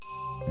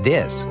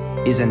This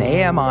is an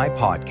AMI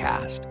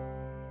podcast.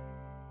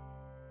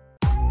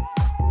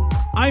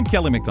 I'm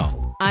Kelly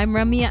McDonald. I'm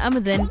Ramya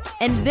Amadin,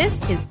 and this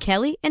is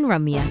Kelly and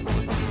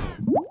Ramya.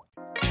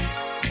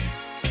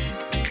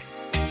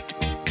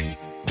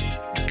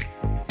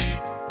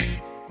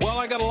 Well,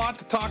 I got a lot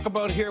to talk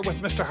about here with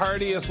Mr.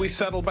 Hardy as we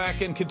settle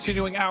back in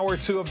continuing hour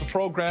 2 of the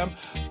program.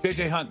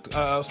 JJ Hunt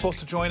supposed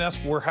to join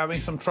us. We're having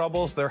some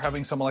troubles. They're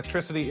having some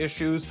electricity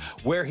issues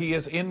where he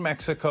is in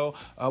Mexico.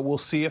 We'll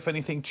see if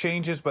anything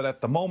changes, but at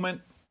the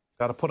moment,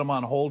 got to put him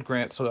on hold,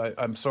 Grant. So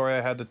I'm sorry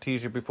I had to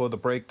tease you before the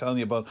break, telling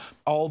you about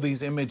all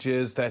these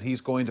images that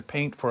he's going to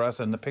paint for us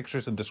and the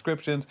pictures and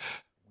descriptions.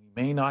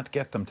 We may not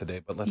get them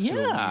today, but let's see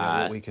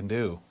what we can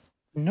do.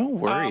 No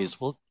worries.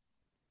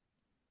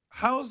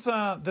 How's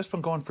this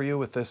one going for you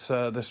with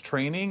this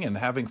training and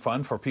having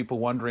fun? For people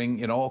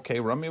wondering, okay,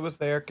 Ramya was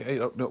there.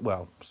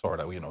 Well,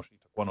 sort of. She took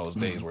one of those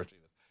days where she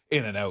was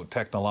in and out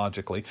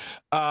technologically.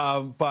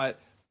 But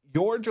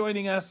you're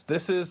joining us.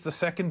 This is the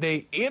second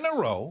day in a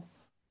row.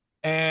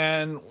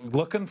 And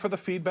looking for the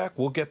feedback.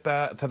 We'll get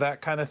to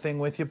that kind of thing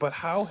with you. But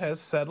how has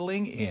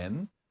settling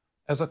in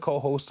as a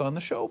co-host on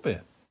the show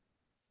been?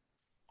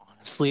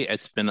 Honestly,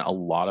 it's been a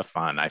lot of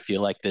fun. I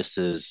feel like this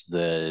is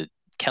the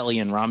Kelly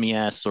and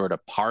Ramya sort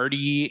of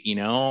party,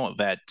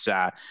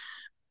 that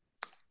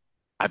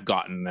I've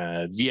gotten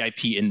a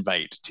VIP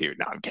invite to.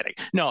 No, I'm kidding.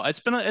 No,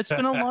 it's been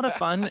a lot of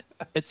fun.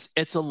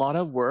 It's a lot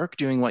of work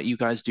doing what you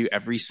guys do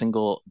every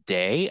single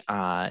day.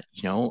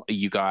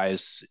 You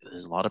guys,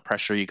 there's a lot of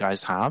pressure you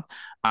guys have,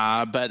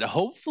 but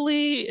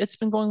hopefully it's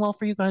been going well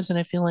for you guys. And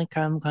I feel like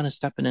I'm kind of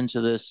stepping into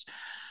this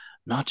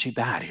not too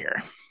bad here.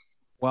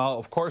 Well,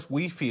 of course,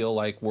 we feel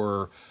like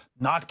we're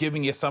not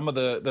giving you some of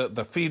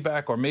the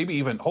feedback, or maybe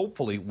even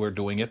hopefully we're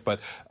doing it,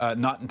 but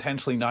not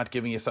intentionally not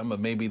giving you some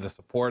of maybe the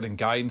support and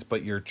guidance,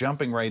 but you're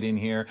jumping right in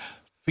here,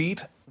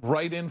 feet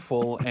right in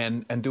full,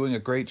 and doing a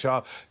great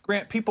job.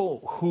 Grant,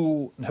 people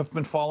who have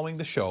been following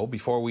the show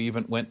before we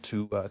even went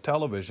to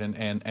television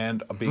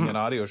and being an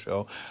audio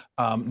show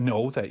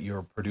know that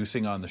you're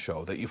producing on the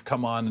show, that you've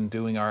come on and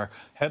doing our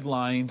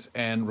headlines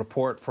and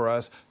report for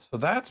us. So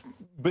that's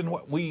been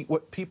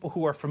what people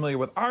who are familiar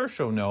with our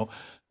show know.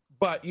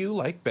 But you,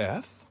 like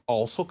Beth,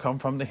 also come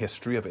from the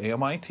history of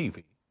AMI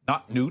TV.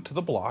 Not new to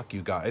the block,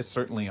 you guys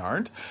certainly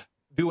aren't.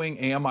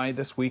 Doing AMI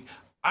this week.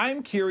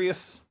 I'm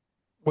curious,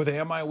 with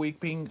AMI Week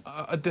being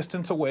a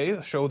distance away,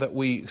 a show that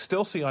we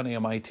still see on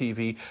AMI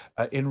TV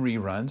in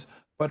reruns,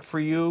 but for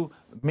you,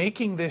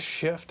 making this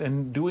shift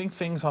and doing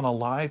things on a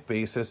live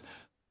basis,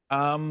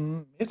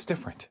 it's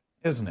different,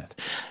 isn't it?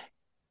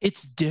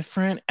 It's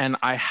different, and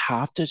I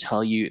have to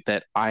tell you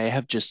that I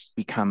have just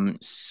become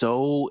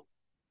so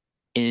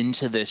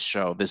into this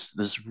show.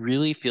 This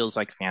really feels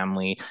like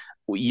family.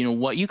 What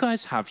you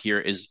guys have here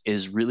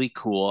is really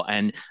cool,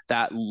 and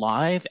that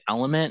live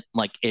element,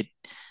 like it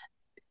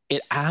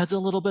adds a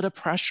little bit of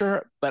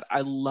pressure, but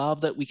I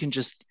love that we can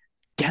just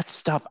get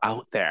stuff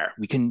out there.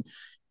 We can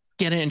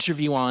get an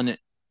interview on,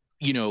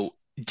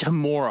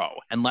 tomorrow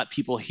and let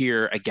people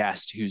hear a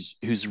guest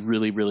who's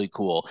really, really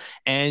cool.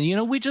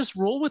 And, we just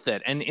roll with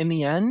it. And in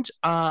the end,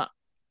 I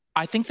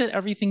think that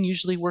everything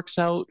usually works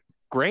out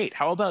great.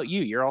 How about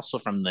you? You're also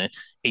from the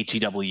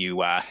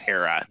ATW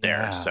era there.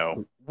 Yeah.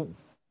 So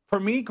for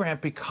me,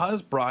 Grant,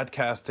 because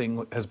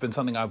broadcasting has been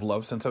something I've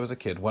loved since I was a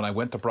kid. When I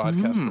went to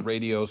broadcast for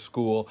radio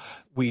school,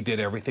 we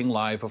did everything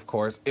live, of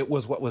course. It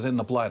was what was in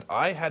the blood.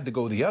 I had to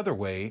go the other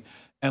way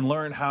and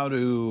learn how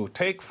to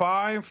take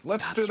 5.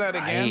 Let's do that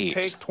again.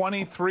 Take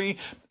 23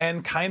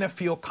 and kind of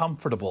feel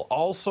comfortable.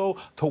 Also,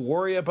 to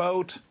worry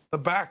about the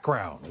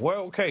background.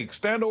 Well, okay,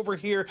 stand over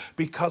here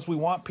because we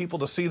want people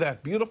to see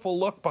that beautiful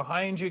look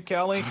behind you,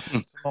 Kelly.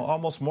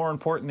 Almost more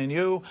important than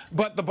you.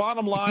 But the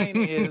bottom line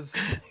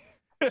is,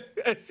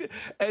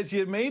 as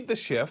you made the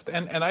shift,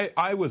 and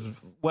I was,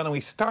 when we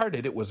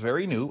started, it was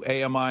very new.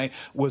 AMI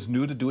was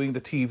new to doing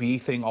the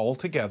TV thing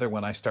altogether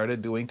when I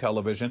started doing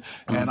television,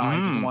 and I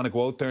didn't want to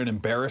go out there and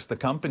embarrass the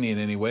company in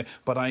any way,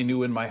 but I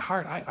knew in my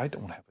heart, I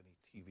don't have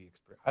any TV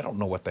experience. I don't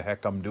know what the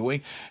heck I'm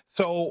doing.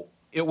 So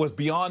it was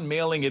beyond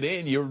mailing it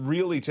in. You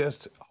really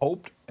just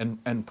hoped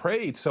and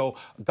prayed. So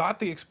got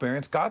the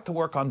experience, got to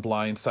work on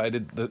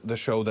Blindsided, the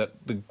show that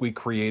we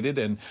created,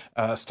 and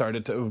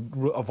started to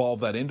evolve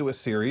that into a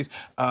series,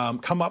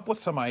 come up with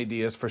some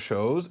ideas for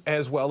shows,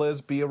 as well as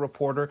be a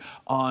reporter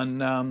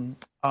on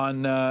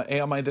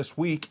AMI This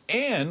Week.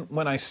 And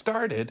when I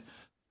started,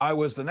 I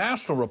was the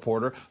national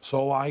reporter,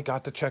 so I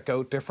got to check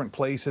out different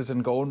places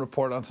and go and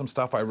report on some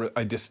stuff.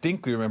 I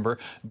distinctly remember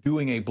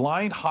doing a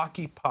blind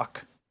hockey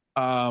puck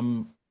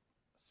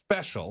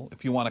special,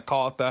 if you want to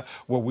call it that,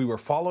 where we were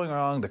following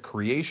along the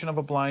creation of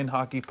a blind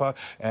hockey puck,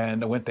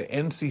 and I went to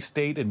NC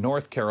State in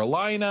North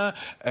Carolina,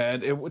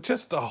 and it was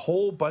just a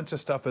whole bunch of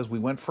stuff as we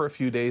went for a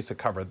few days to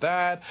cover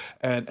that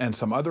and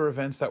some other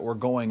events that were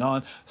going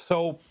on.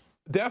 So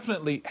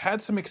definitely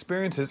had some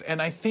experiences,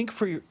 and I think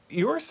for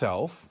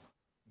yourself,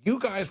 you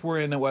guys were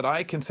in what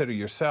I consider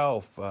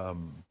yourself,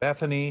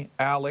 Bethany,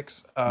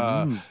 Alex,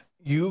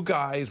 you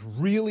guys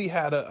really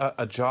had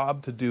a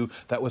job to do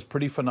that was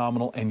pretty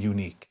phenomenal and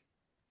unique.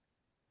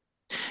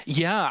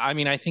 Yeah, I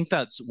mean, I think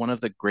that's one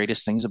of the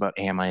greatest things about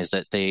AMI is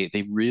that they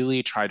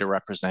really try to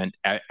represent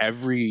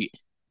every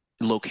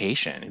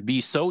location. It'd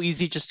be so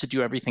easy just to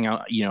do everything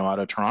out, out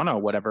of Toronto,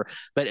 whatever.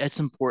 But it's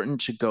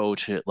important to go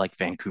to like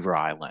Vancouver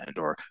Island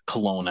or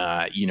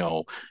Kelowna,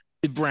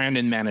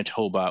 Brandon,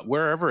 Manitoba,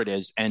 wherever it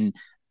is, and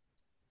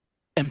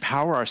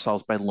empower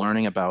ourselves by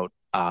learning about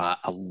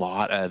a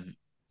lot of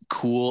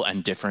cool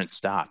and different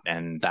stuff.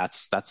 And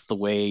that's the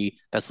way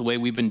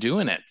we've been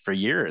doing it for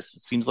years.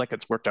 It seems like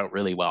it's worked out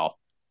really well.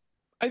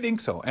 I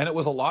think so. And it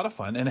was a lot of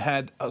fun and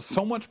had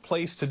so much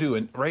place to do.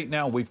 And right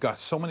now we've got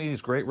so many of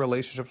these great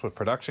relationships with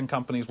production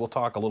companies. We'll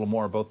talk a little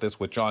more about this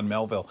with John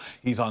Melville.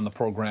 He's on the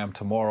program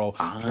tomorrow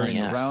during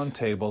the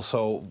roundtable.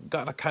 So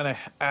got to kind of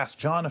ask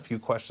John a few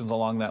questions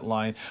along that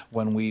line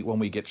when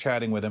we get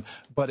chatting with him.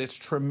 But it's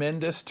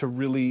tremendous to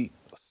really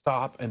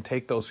stop and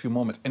take those few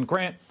moments. And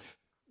Grant,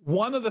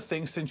 one of the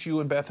things, since you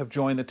and Beth have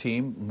joined the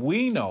team,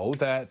 we know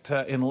that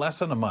in less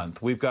than a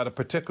month, we've got a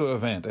particular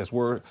event, as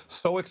we're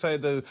so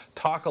excited to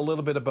talk a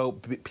little bit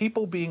about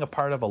people being a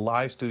part of a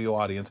live studio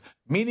audience,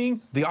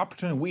 meaning the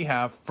opportunity we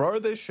have for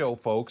this show,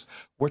 folks.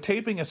 We're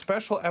taping a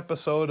special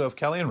episode of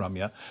Kelly and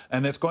Ramya,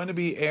 and it's going to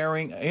be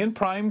airing in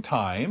prime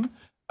time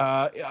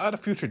at a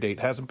future date.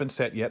 Hasn't been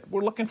set yet.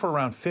 We're looking for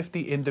around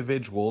 50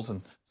 individuals,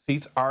 and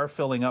seats are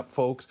filling up,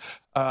 folks.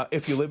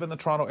 If you live in the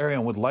Toronto area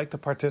and would like to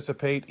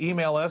participate,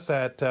 email us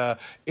at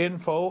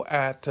info@ami.ca,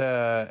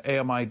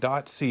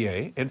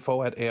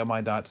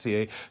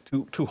 info@ami.ca,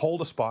 to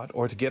hold a spot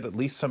or to get at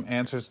least some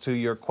answers to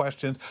your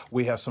questions.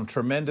 We have some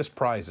tremendous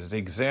prizes.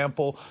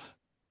 Example,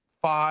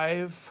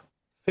 5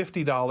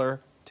 $50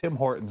 Tim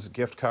Hortons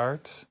gift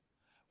cards.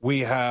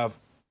 We have,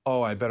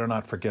 I better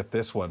not forget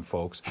this one,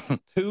 folks,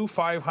 2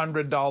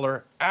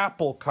 $500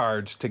 Apple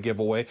cards to give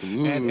away.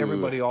 Ooh. And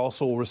everybody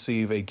also will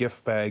receive a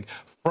gift bag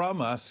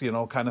from us,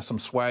 kind of some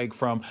swag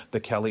from the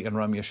Kelly and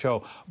Ramya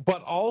show.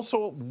 But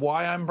also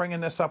why I'm bringing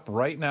this up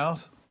right now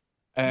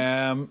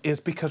is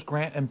because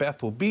Grant and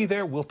Beth will be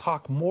there. We'll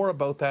talk more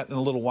about that in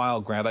a little while,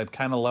 Grant. I'd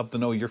kind of love to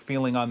know your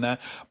feeling on that.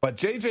 But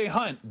JJ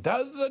Hunt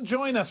does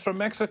join us from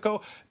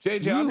Mexico.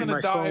 JJ, I'm going to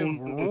dive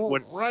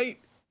right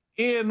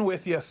in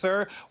with you,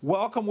 sir.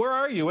 Welcome. Where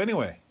are you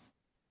anyway?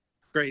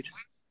 Great.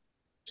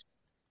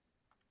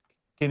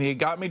 Can you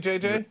got me,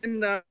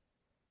 JJ?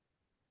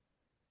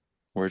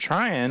 We're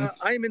trying.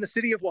 I am in the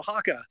city of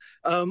Oaxaca,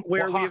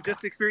 where we have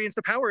just experienced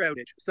a power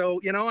outage. So,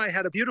 I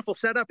had a beautiful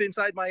setup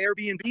inside my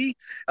Airbnb,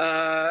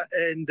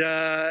 and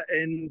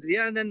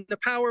then the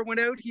power went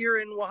out here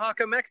in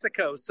Oaxaca,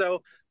 Mexico.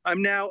 So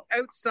I'm now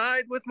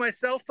outside with my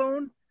cell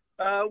phone,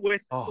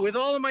 with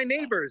all of my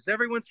neighbors.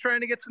 Everyone's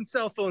trying to get some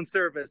cell phone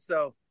service.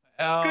 So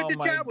good to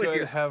chat with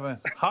you.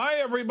 Heavens. Hi,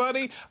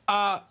 everybody.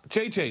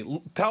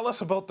 JJ, tell us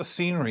about the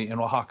scenery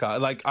in Oaxaca.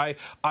 Like,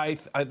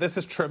 this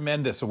is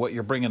tremendous what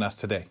you're bringing us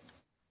today.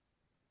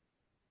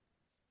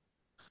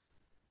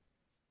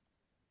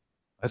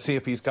 Let's see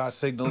if he's got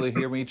signal to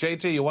hear me.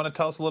 JJ, you want to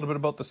tell us a little bit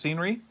about the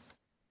scenery?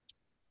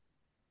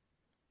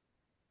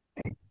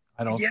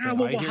 I don't. Yeah,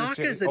 well,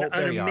 Oaxaca is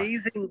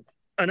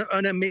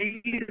an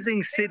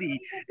amazing city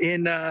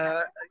in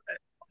the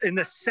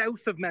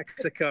south of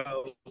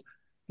Mexico,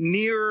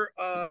 near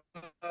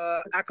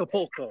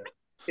Acapulco,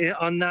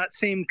 on that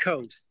same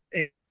coast.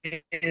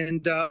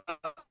 And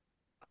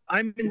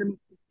I'm in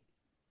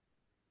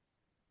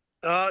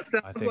the.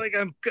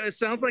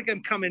 Sounds like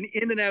I'm coming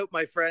in and out,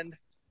 my friend.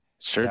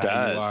 Sure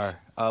does. You are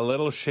a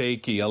little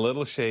shaky.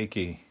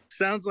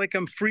 Sounds like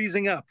I'm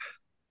freezing up.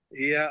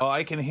 Yeah. Oh,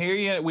 I can hear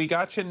you. We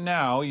got you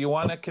now. You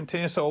want to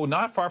continue? So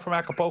not far from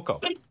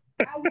Acapulco.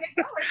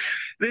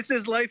 This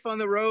is life on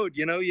the road.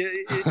 You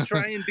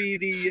try and be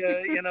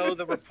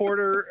the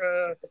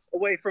reporter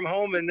away from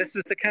home, and this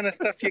is the kind of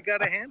stuff you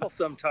got to handle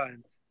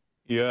sometimes.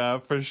 Yeah,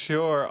 for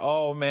sure.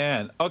 Oh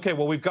man. Okay,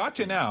 well we've got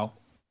you now.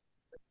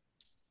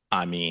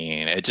 I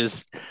mean,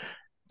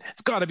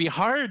 it's got to be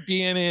hard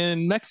being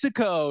in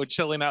Mexico,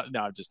 chilling out.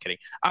 No, I'm just kidding.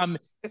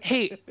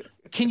 Hey,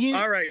 can you?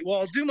 All right.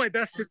 Well, I'll do my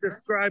best to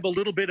describe a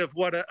little bit of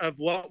what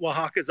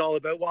Oaxaca is all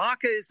about.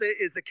 Oaxaca is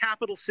the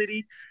capital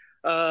city.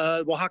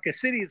 Oaxaca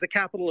City is the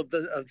capital of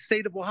the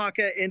state of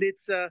Oaxaca, and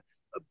it's a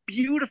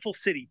beautiful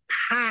city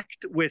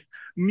packed with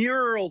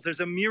murals. There's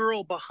a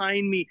mural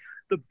behind me.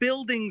 The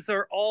buildings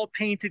are all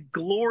painted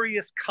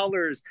glorious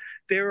colors.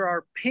 There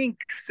are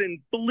pinks and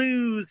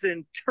blues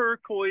and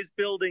turquoise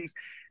buildings.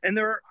 And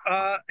they're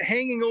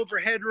hanging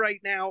overhead right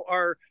now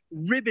are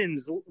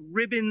ribbons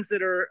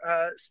that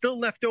are still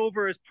left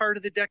over as part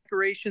of the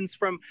decorations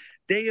from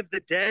Day of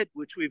the Dead,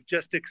 which we've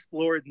just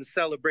explored and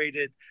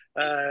celebrated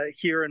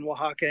here in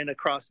Oaxaca and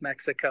across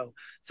Mexico.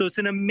 So it's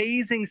an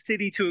amazing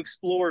city to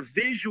explore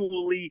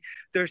visually.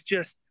 There's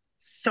just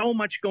so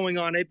much going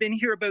on. I've been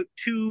here about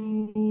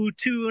two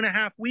and a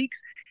half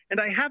weeks, and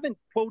I haven't,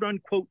 quote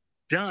unquote,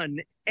 done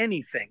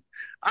anything.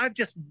 I've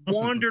just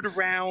wandered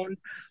around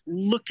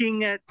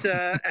looking at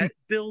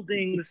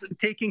buildings,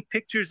 taking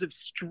pictures of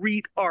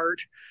street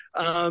art,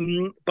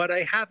 but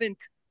I haven't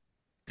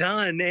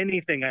done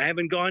anything. I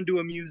haven't gone to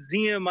a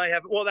museum.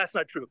 Well, that's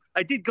not true.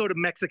 I did go to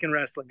Mexican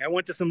wrestling. I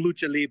went to some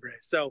lucha libre.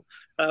 So,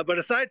 but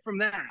aside from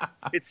that,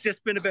 it's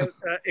just been about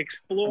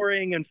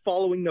exploring and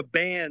following the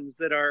bands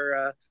that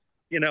are,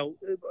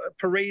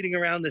 parading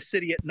around the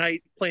city at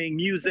night, playing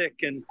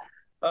music, and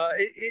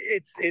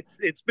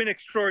it's been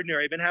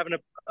extraordinary. I've been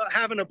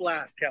having a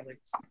blast, Kelly.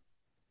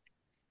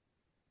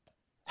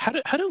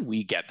 How do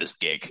we get this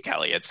gig,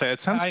 Kelly? It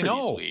sounds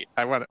pretty sweet.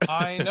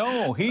 I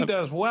know he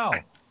does well.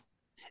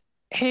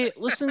 Hey,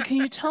 listen, can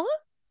you tell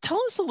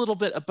us a little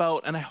bit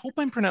about, and I hope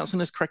I'm pronouncing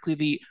this correctly,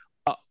 the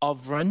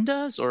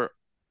ofrendas or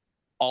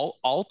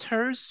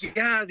altars?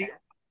 Yeah,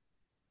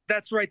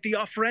 that's right, the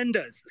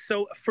ofrendas.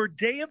 So for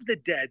Day of the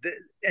Dead,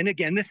 and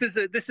again, this is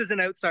an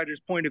outsider's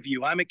point of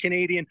view. I'm a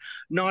Canadian,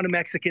 not a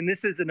Mexican.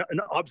 This is an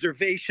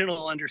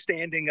observational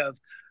understanding of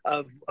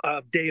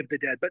Day of the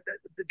Dead. But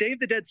the Day of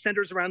the Dead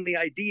centers around the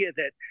idea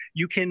that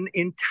you can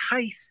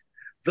entice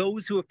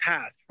those who have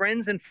passed,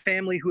 friends and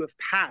family who have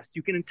passed.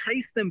 You can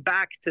entice them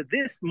back to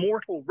this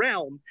mortal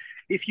realm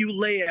if you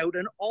lay out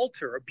an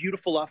altar, a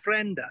beautiful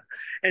ofrenda.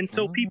 And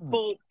so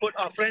people put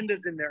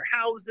ofrendas in their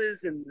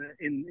houses,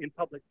 in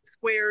public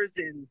squares,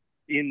 in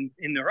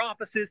their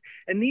offices.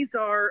 And these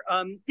are,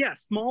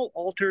 small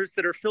altars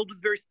that are filled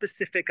with very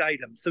specific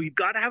items. So you've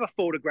got to have a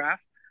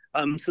photograph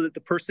so that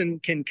the person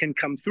can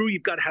come through.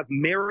 You've got to have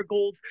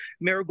marigolds.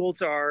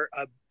 Marigolds are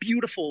a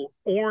beautiful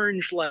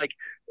orange,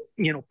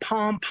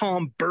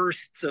 pom-pom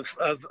bursts of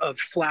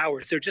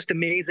flowers. They're just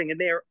amazing,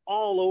 and they're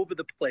all over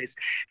the place.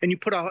 And you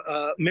put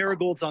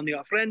marigolds on the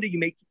ofrenda.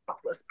 You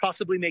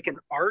possibly make an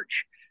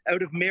arch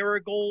out of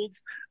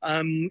marigolds.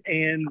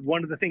 And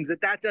one of the things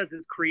that does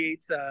is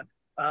creates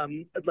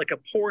like a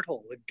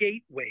portal, a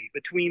gateway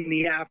between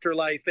the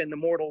afterlife and the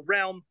mortal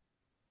realm.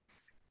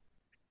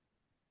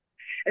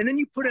 And then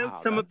you put out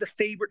some of the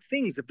favorite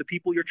things of the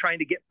people you're trying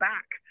to get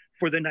back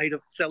for the night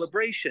of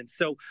celebration.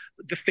 So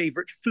the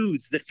favorite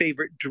foods, the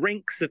favorite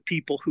drinks of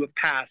people who have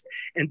passed.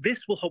 And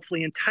this will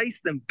hopefully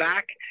entice them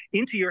back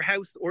into your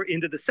house or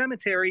into the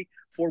cemetery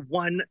for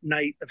one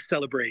night of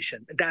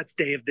celebration. That's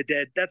Day of the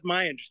Dead. That's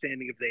my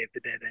understanding of Day of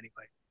the Dead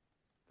anyway.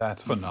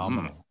 That's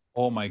phenomenal. Mm-hmm.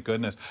 Oh my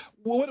goodness.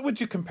 What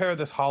would you compare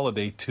this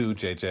holiday to,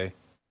 JJ?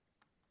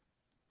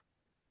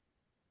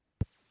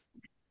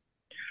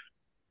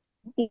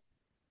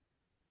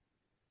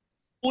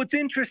 Well, it's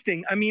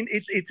interesting. I mean,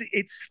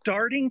 it's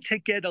starting to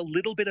get a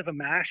little bit of a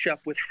mashup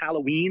with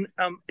Halloween,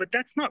 but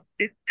that's not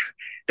it.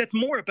 That's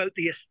more about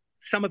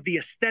some of the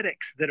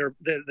aesthetics that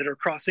are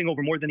crossing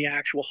over more than the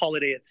actual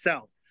holiday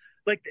itself.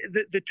 Like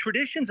the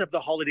traditions of the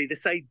holiday,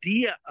 this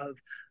idea of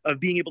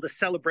being able to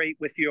celebrate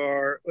with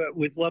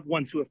with loved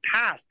ones who have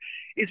passed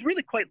is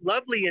really quite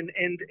lovely and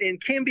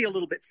can be a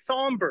little bit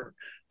somber.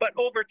 But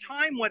over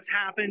time, what's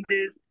happened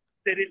is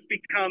that it's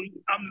become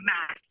a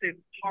massive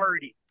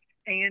party.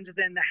 And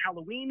then the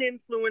Halloween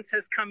influence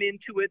has come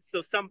into it.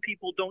 So some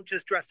people don't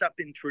just dress up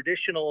in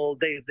traditional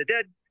Day of the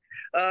Dead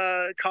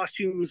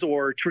costumes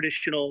or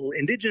traditional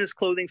indigenous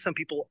clothing. Some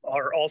people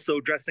are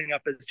also dressing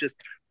up as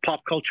just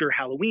pop culture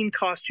Halloween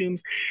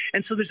costumes.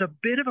 And so there's a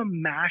bit of a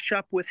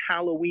mashup with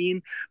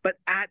Halloween, but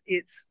at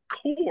its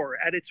core,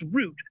 at its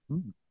root,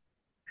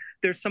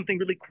 there's something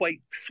really quite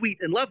sweet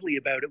and lovely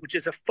about it, which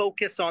is a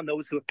focus on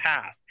those who have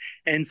passed.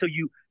 And so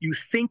you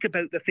think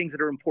about the things that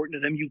are important to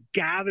them. You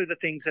gather the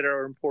things that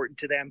are important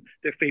to them,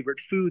 their favorite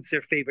foods,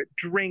 their favorite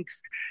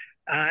drinks.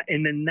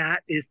 And then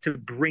that is to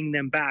bring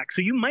them back.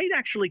 So you might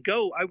actually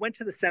go. I went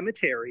to the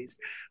cemeteries,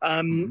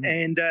 and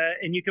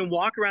you can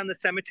walk around the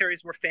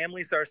cemeteries where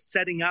families are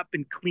setting up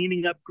and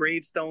cleaning up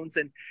gravestones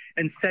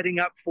and setting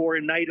up for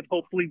a night of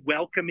hopefully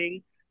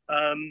welcoming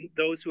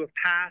those who have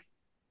passed.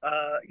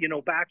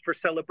 Back for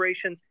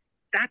celebrations.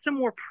 That's a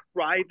more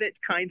private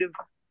kind of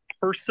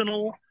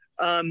personal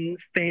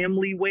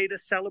family way to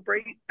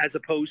celebrate as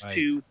opposed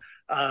to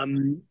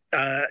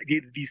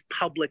these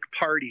public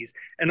parties.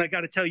 And I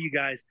got to tell you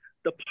guys,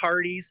 the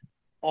parties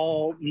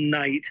all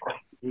night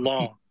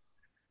long.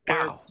 There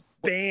are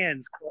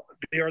bands.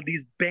 There are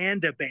these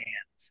banda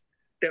bands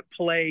that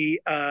play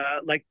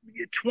like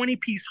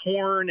 20-piece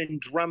horn and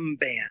drum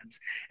bands.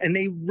 And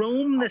they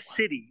roam the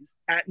cities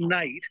at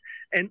night.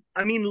 And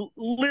I mean,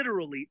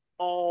 literally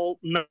all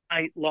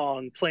night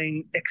long,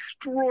 playing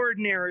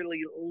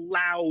extraordinarily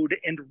loud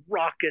and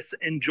raucous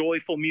and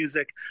joyful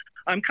music.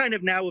 I'm kind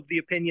of now of the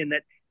opinion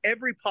that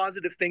every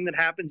positive thing that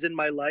happens in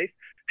my life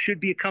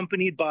should be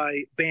accompanied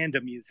by banda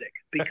music,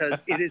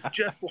 because it is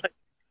just like,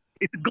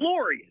 it's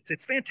glorious.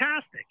 It's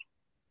fantastic.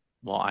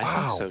 Well, I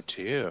think so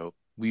too.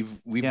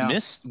 We've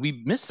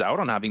missed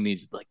out on having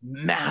these like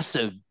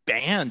massive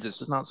bands.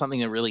 This is not something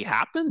that really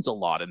happens a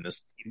lot in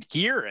this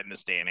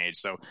day and age.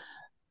 So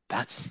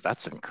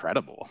that's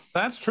incredible.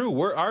 That's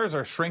true. Ours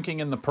are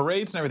shrinking in the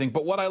parades and everything.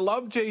 But what I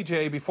love,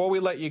 JJ, before we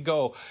let you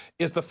go,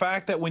 is the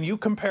fact that when you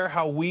compare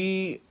how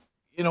we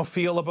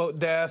feel about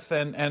death,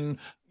 and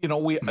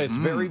it's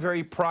very,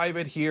 very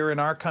private here in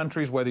our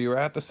countries, whether you're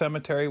at the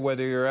cemetery,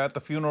 whether you're at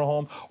the funeral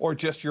home, or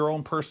just your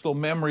own personal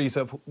memories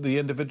of the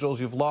individuals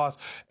you've lost.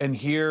 And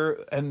here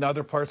and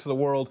other parts of the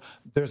world,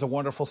 there's a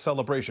wonderful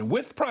celebration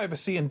with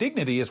privacy and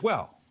dignity as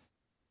well.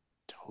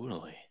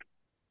 Totally.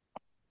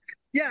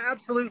 Yeah,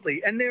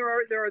 absolutely. And there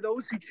are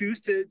those who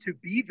choose to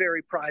be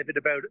very private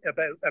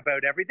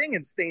about everything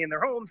and stay in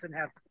their homes and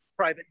have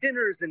private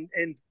dinners and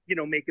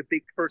make a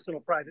big personal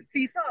private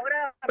feast.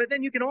 But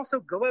then you can also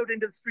go out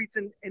into the streets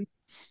and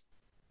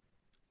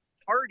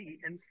party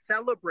and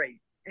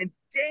celebrate and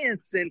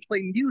dance and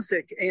play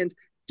music and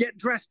get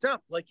dressed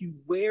up, like you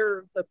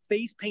wear the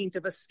face paint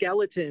of a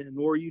skeleton,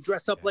 or you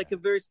dress up like a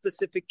very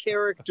specific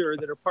character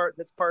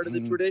that's part of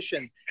the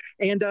tradition.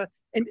 And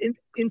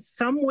in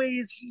some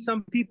ways,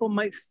 some people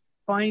might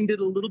find it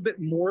a little bit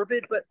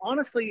morbid, but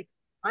honestly,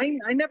 I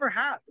never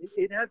have.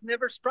 It has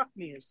never struck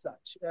me as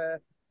such.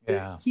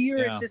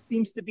 It just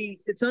seems to be,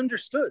 it's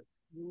understood.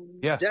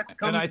 Yes, death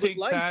comes and I think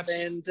with life,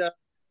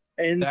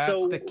 and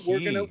so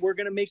we're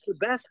gonna make the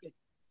best of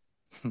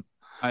it.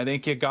 I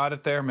think you got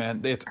it there,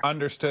 man. It's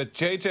understood.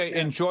 JJ,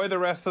 enjoy the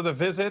rest of the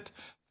visit.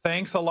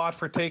 Thanks a lot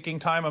for taking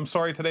time. I'm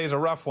sorry today's a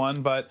rough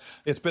one, but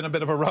it's been a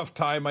bit of a rough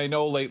time, I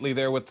know, lately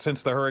there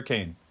since the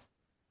hurricane.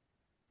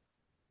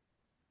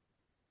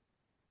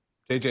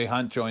 JJ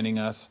Hunt joining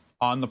us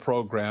on the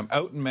program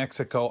out in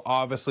Mexico,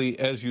 obviously,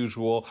 as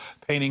usual,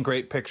 painting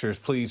great pictures.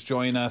 Please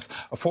join us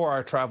for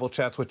our travel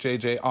chats with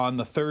JJ on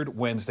the third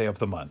Wednesday of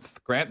the month.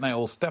 Grant and I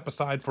will step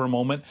aside for a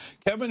moment.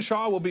 Kevin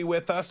Shaw will be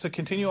with us to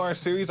continue our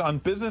series on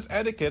business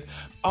etiquette,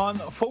 on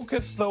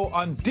focus, though,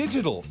 on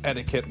digital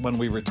etiquette when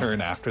we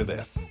return after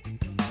this.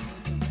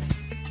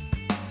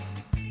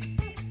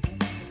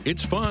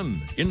 It's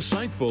fun,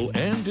 insightful,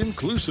 and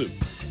inclusive.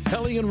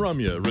 Kelly and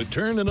Ramya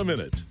return in a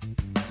minute.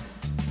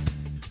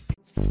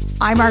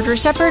 I'm Margaret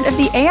Shepard of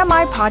the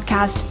AMI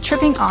podcast,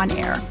 Tripping on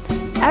Air.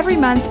 Every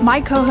month, my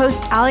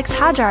co-host Alex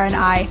Hajar and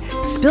I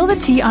spill the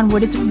tea on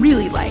what it's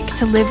really like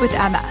to live with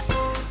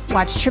MS.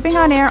 Watch Tripping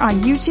on Air on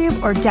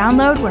YouTube or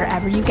download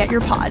wherever you get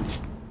your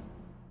pods.